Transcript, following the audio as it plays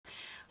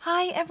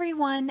Hi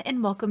everyone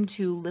and welcome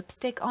to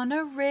Lipstick on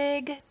a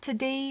Rig.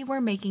 Today we're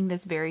making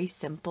this very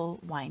simple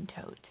wine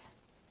tote.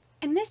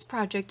 And this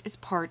project is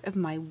part of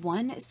my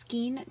one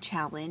SKEIN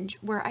challenge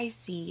where I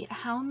see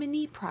how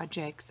many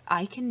projects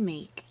I can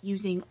make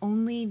using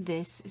only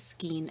this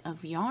skein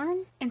of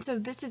yarn. And so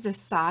this is a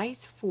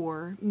size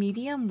 4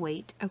 medium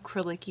weight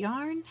acrylic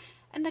yarn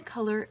and the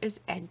color is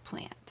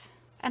Eggplant.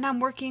 And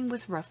I'm working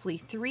with roughly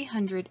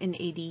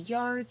 380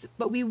 yards,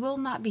 but we will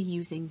not be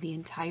using the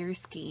entire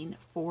skein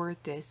for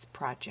this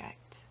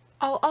project.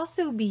 I'll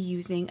also be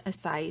using a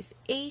size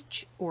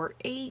H or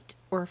 8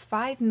 or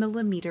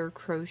 5mm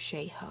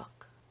crochet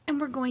hook.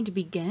 And we're going to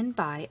begin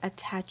by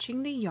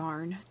attaching the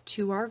yarn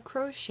to our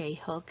crochet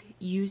hook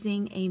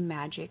using a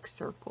magic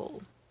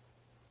circle.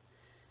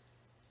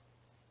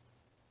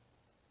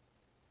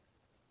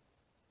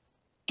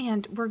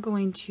 And we're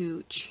going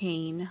to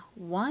chain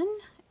 1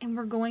 and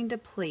we're going to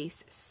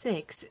place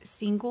 6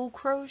 single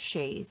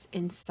crochets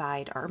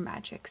inside our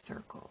magic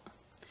circle.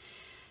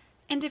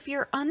 And if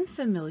you're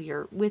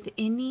unfamiliar with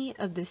any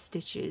of the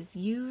stitches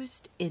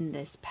used in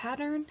this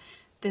pattern,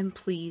 then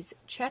please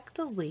check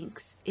the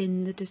links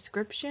in the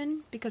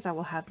description because I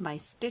will have my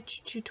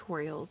stitch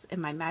tutorials and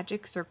my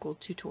magic circle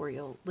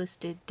tutorial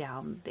listed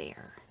down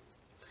there.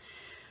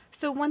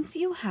 So once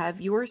you have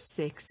your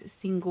 6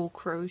 single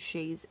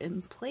crochets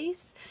in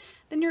place,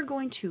 then you're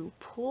going to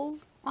pull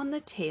on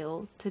the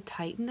tail to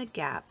tighten the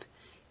gap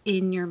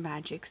in your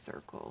magic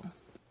circle.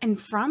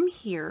 And from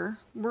here,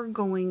 we're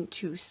going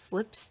to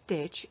slip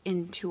stitch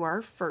into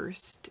our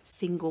first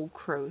single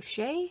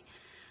crochet.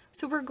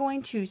 So we're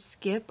going to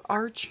skip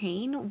our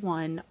chain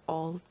 1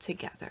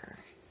 altogether.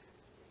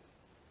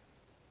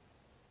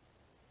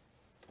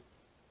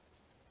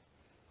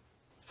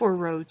 For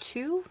row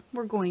 2,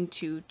 we're going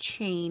to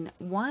chain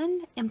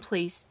 1 and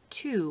place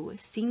 2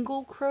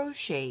 single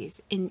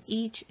crochets in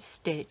each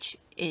stitch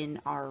in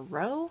our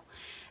row,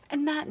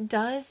 and that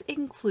does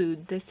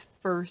include this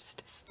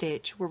first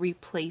stitch where we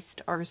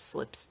placed our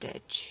slip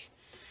stitch.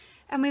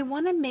 And we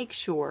want to make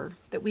sure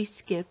that we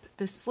skip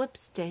the slip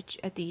stitch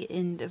at the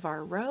end of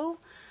our row,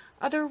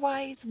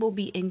 otherwise we'll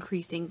be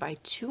increasing by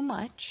too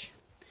much.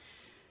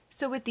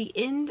 So at the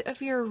end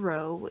of your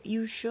row,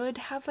 you should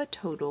have a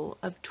total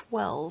of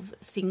 12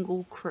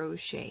 single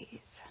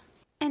crochets.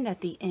 And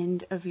at the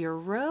end of your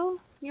row,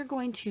 you're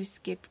going to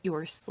skip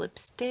your slip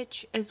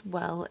stitch as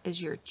well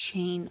as your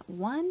chain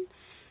 1,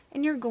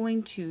 and you're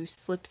going to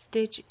slip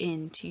stitch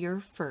into your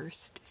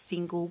first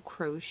single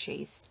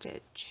crochet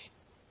stitch.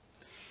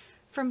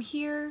 From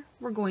here,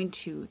 we're going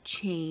to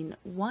chain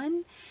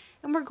 1,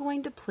 and we're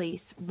going to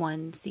place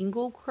 1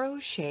 single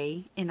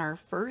crochet in our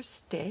first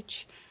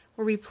stitch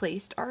where we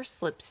placed our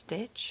slip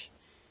stitch,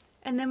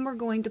 and then we're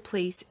going to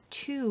place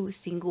 2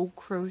 single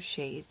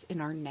crochets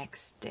in our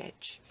next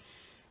stitch.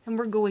 And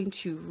we're going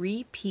to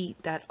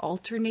repeat that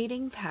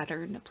alternating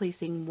pattern,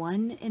 placing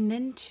 1 and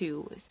then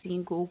 2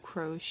 single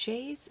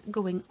crochets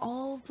going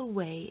all the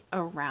way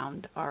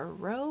around our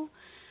row.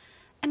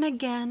 And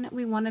again,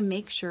 we want to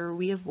make sure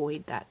we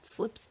avoid that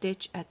slip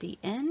stitch at the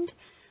end.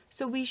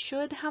 So we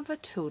should have a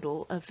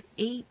total of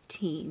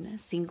 18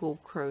 single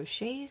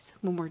crochets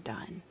when we're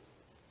done.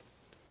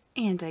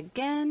 And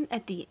again,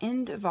 at the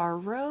end of our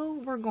row,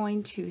 we're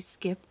going to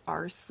skip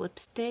our slip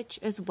stitch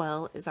as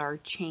well as our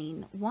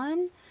chain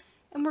 1,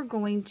 and we're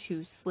going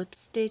to slip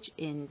stitch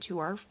into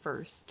our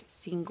first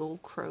single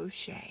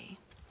crochet.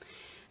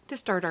 To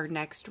start our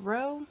next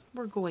row,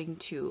 we're going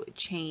to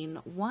chain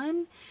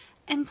 1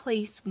 and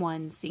place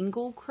 1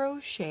 single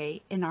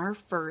crochet in our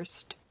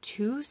first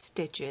 2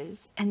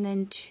 stitches and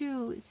then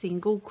 2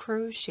 single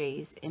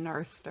crochets in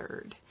our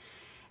third.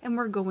 And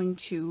we're going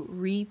to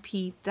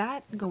repeat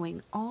that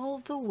going all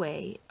the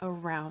way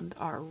around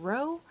our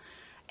row.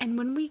 And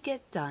when we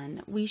get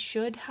done, we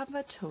should have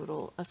a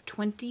total of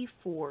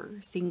 24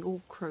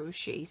 single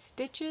crochet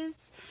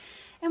stitches.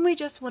 And we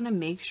just want to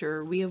make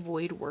sure we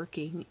avoid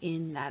working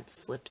in that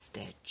slip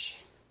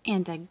stitch.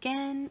 And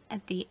again,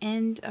 at the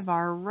end of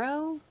our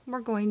row,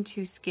 we're going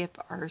to skip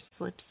our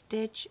slip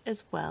stitch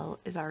as well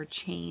as our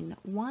chain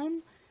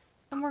 1.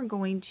 And we're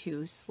going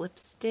to slip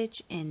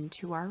stitch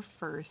into our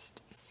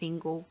first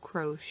single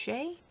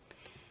crochet.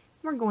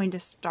 We're going to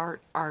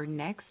start our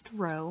next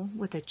row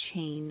with a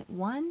chain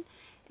 1,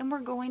 and we're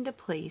going to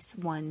place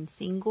 1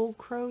 single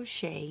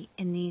crochet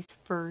in these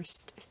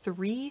first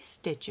 3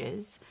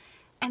 stitches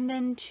and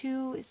then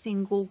 2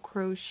 single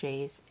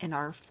crochets in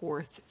our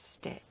 4th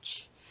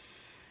stitch.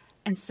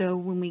 And so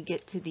when we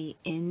get to the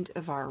end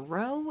of our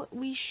row,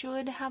 we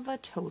should have a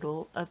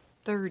total of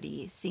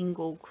 30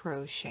 single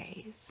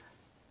crochets.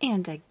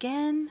 And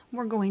again,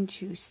 we're going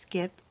to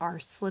skip our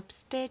slip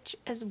stitch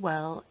as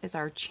well as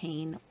our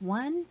chain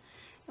 1,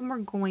 and we're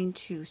going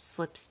to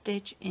slip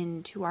stitch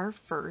into our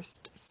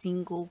first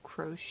single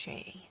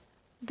crochet.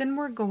 Then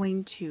we're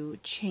going to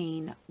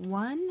chain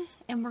 1,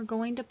 and we're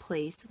going to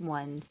place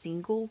 1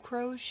 single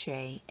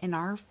crochet in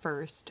our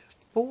first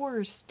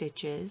 4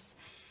 stitches,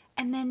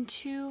 and then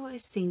 2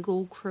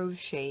 single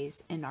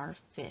crochets in our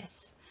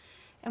 5th.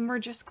 And we're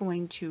just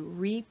going to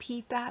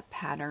repeat that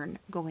pattern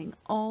going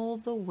all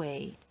the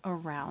way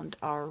around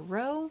our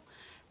row.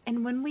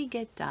 And when we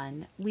get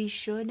done, we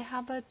should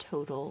have a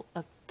total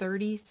of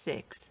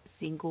 36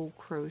 single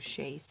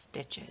crochet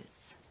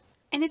stitches.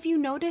 And if you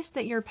notice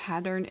that your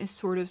pattern is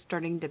sort of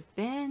starting to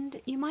bend,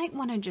 you might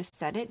want to just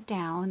set it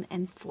down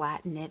and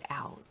flatten it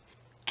out.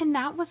 And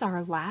that was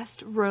our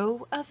last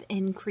row of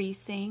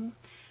increasing.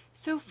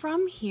 So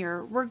from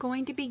here, we're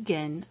going to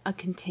begin a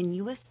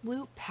continuous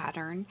loop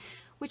pattern,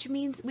 which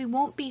means we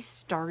won't be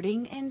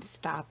starting and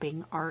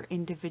stopping our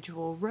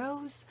individual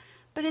rows,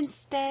 but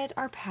instead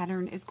our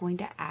pattern is going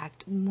to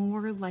act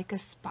more like a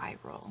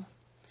spiral.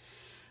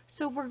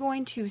 So we're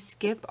going to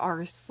skip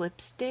our slip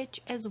stitch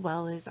as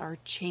well as our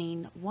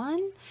chain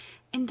 1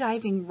 and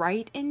diving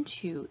right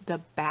into the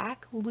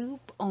back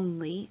loop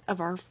only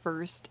of our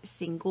first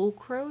single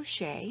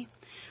crochet.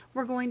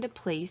 We're going to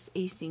place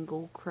a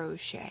single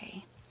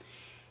crochet.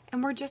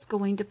 And we're just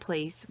going to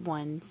place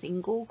one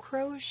single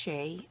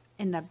crochet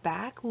in the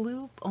back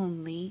loop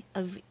only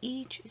of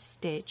each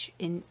stitch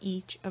in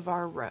each of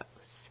our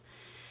rows.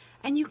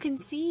 And you can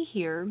see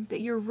here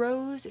that your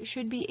rows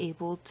should be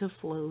able to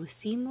flow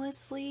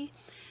seamlessly.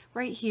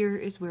 Right here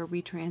is where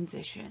we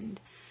transitioned.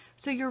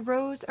 So your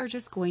rows are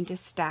just going to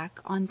stack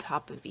on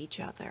top of each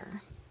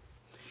other.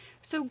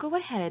 So go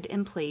ahead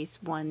and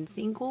place one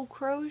single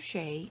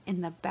crochet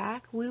in the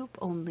back loop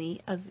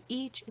only of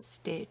each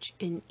stitch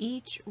in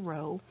each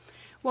row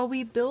while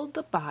we build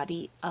the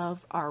body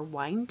of our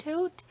wine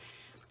tote,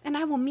 and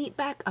I will meet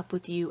back up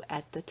with you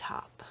at the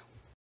top.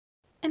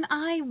 And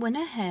I went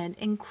ahead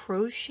and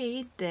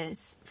crocheted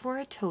this for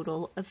a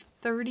total of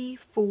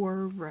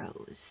 34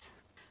 rows.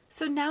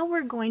 So now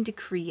we're going to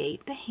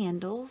create the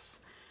handles.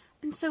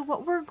 And so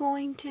what we're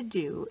going to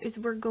do is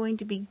we're going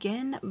to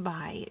begin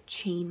by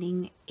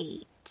chaining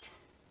 8.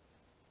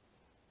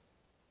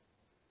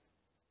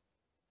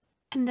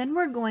 And then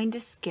we're going to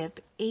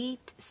skip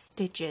 8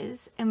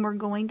 stitches and we're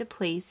going to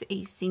place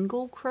a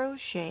single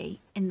crochet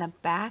in the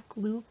back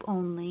loop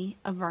only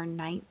of our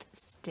 9th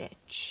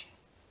stitch.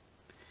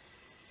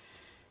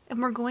 And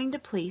we're going to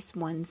place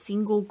one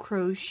single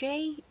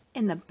crochet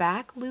in the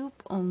back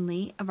loop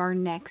only of our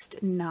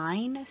next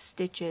 9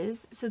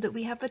 stitches so that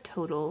we have a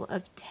total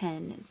of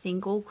 10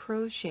 single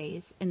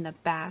crochets in the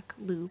back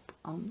loop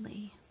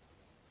only.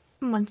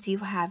 Once you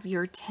have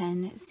your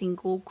 10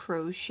 single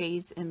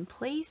crochets in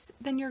place,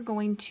 then you're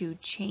going to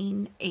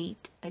chain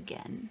 8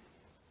 again.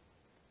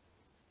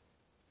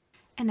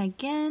 And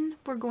again,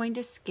 we're going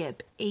to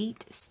skip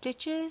 8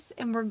 stitches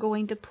and we're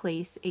going to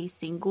place a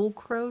single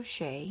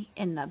crochet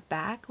in the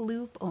back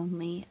loop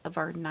only of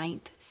our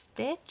 9th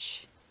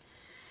stitch.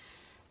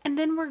 And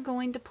then we're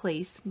going to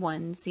place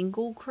one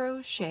single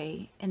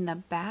crochet in the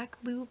back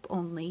loop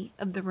only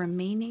of the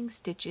remaining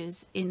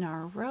stitches in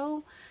our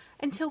row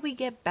until we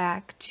get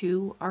back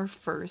to our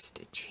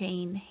first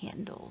chain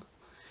handle.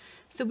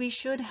 So we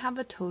should have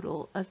a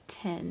total of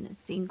 10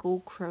 single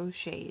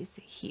crochets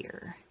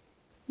here.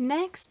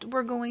 Next,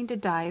 we're going to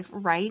dive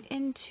right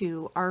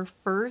into our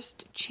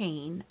first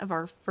chain of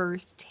our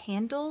first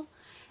handle,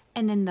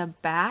 and in the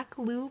back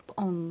loop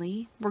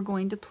only, we're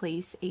going to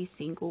place a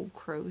single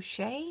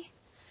crochet,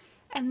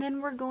 and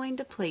then we're going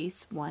to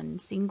place one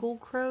single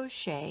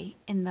crochet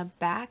in the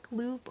back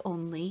loop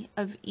only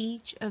of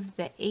each of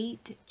the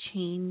 8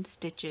 chain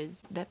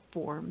stitches that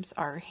forms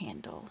our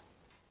handle.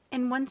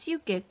 And once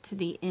you get to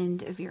the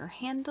end of your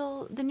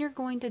handle, then you're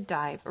going to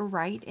dive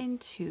right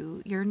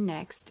into your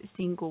next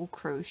single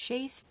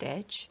crochet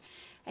stitch,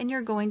 and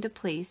you're going to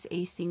place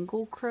a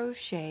single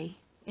crochet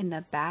in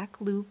the back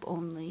loop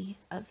only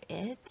of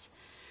it,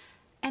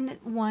 and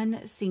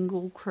one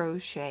single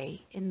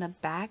crochet in the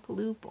back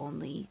loop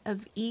only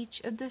of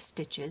each of the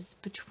stitches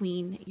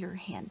between your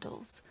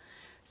handles.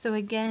 So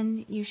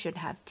again, you should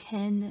have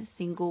 10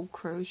 single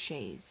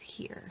crochets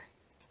here.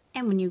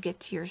 And when you get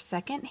to your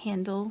second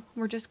handle,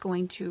 we're just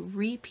going to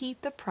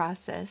repeat the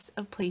process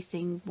of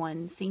placing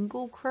one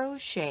single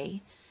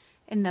crochet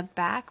in the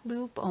back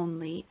loop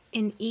only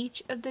in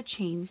each of the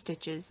chain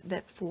stitches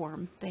that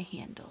form the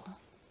handle.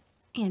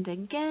 And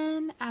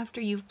again,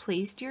 after you've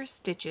placed your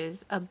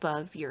stitches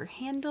above your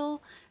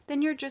handle,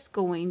 then you're just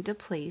going to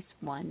place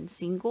one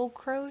single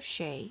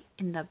crochet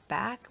in the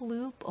back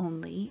loop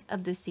only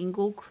of the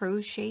single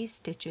crochet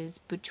stitches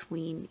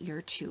between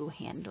your 2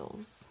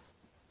 handles.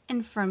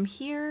 And from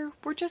here,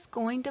 we're just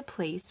going to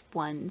place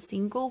one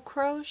single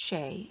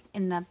crochet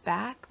in the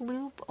back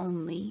loop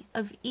only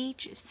of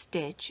each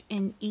stitch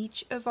in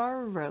each of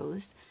our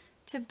rows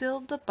to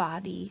build the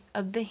body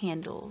of the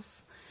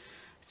handles.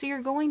 So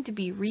you're going to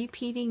be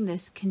repeating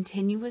this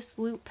continuous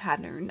loop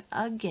pattern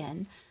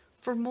again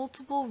for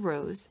multiple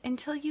rows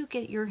until you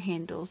get your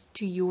handles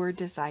to your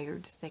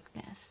desired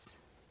thickness.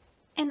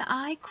 And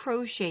I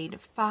crocheted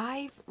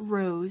 5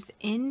 rows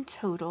in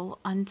total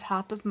on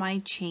top of my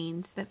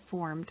chains that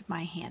formed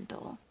my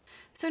handle.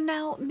 So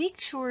now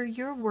make sure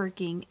you're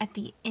working at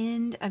the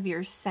end of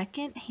your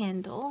second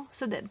handle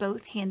so that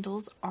both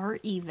handles are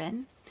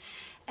even.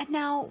 And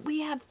now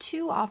we have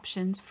 2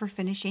 options for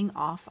finishing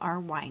off our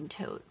wine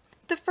tote.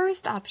 The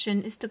first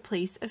option is to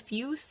place a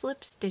few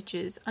slip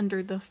stitches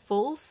under the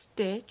full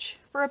stitch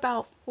for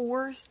about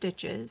 4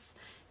 stitches,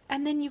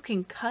 and then you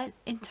can cut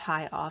and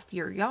tie off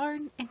your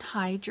yarn and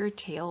hide your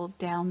tail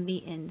down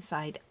the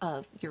inside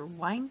of your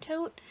wine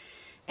tote,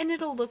 and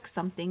it'll look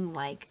something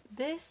like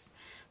this,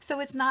 so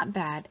it's not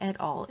bad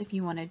at all if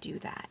you want to do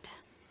that.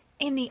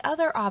 And the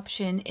other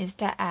option is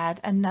to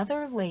add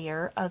another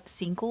layer of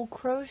single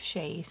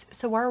crochets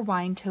so our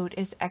wine tote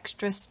is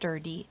extra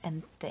sturdy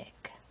and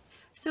thick.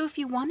 So if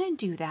you want to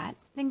do that,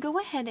 then go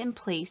ahead and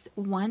place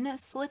 1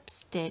 slip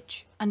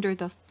stitch under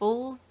the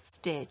full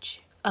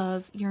stitch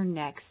of your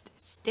next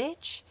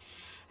stitch,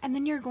 and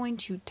then you're going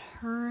to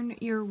turn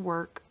your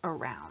work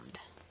around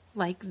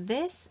like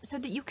this so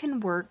that you can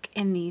work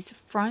in these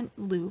front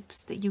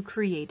loops that you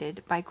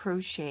created by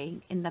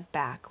crocheting in the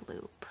back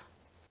loop.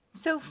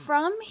 So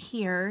from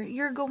here,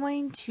 you're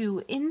going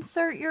to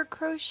insert your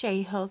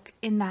crochet hook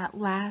in that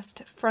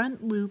last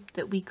front loop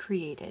that we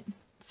created.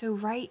 So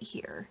right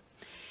here,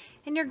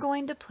 and you're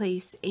going to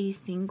place a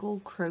single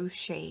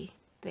crochet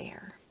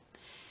there.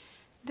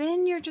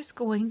 Then you're just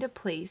going to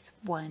place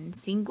 1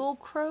 single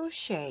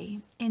crochet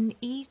in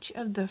each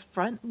of the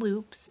front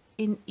loops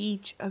in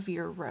each of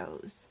your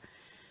rows.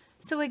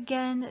 So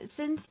again,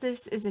 since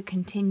this is a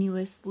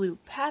continuous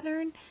loop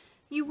pattern,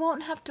 you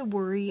won't have to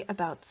worry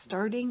about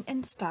starting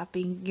and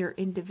stopping your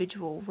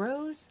individual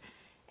rows.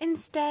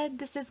 Instead,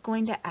 this is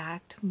going to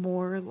act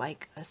more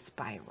like a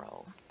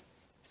spiral.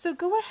 So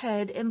go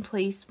ahead and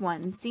place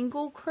 1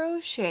 single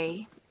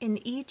crochet in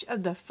each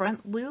of the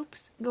front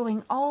loops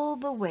going all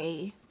the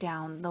way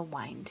down the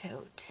wine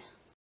tote.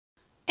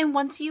 And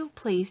once you've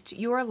placed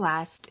your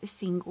last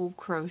single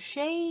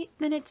crochet,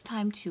 then it's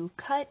time to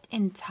cut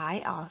and tie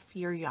off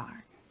your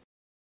yarn.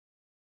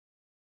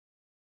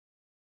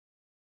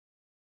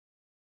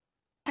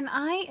 And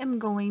I am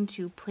going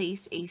to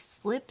place a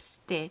slip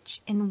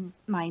stitch in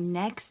my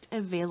next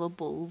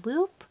available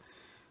loop,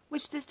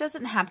 which this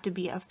doesn't have to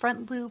be a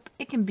front loop,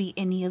 it can be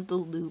any of the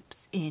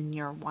loops in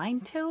your wine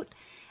tote.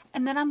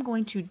 And then I'm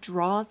going to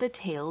draw the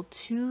tail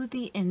to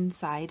the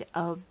inside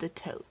of the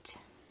tote.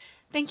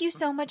 Thank you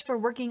so much for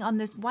working on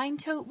this wine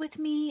tote with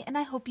me, and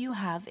I hope you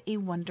have a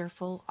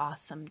wonderful,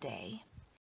 awesome day.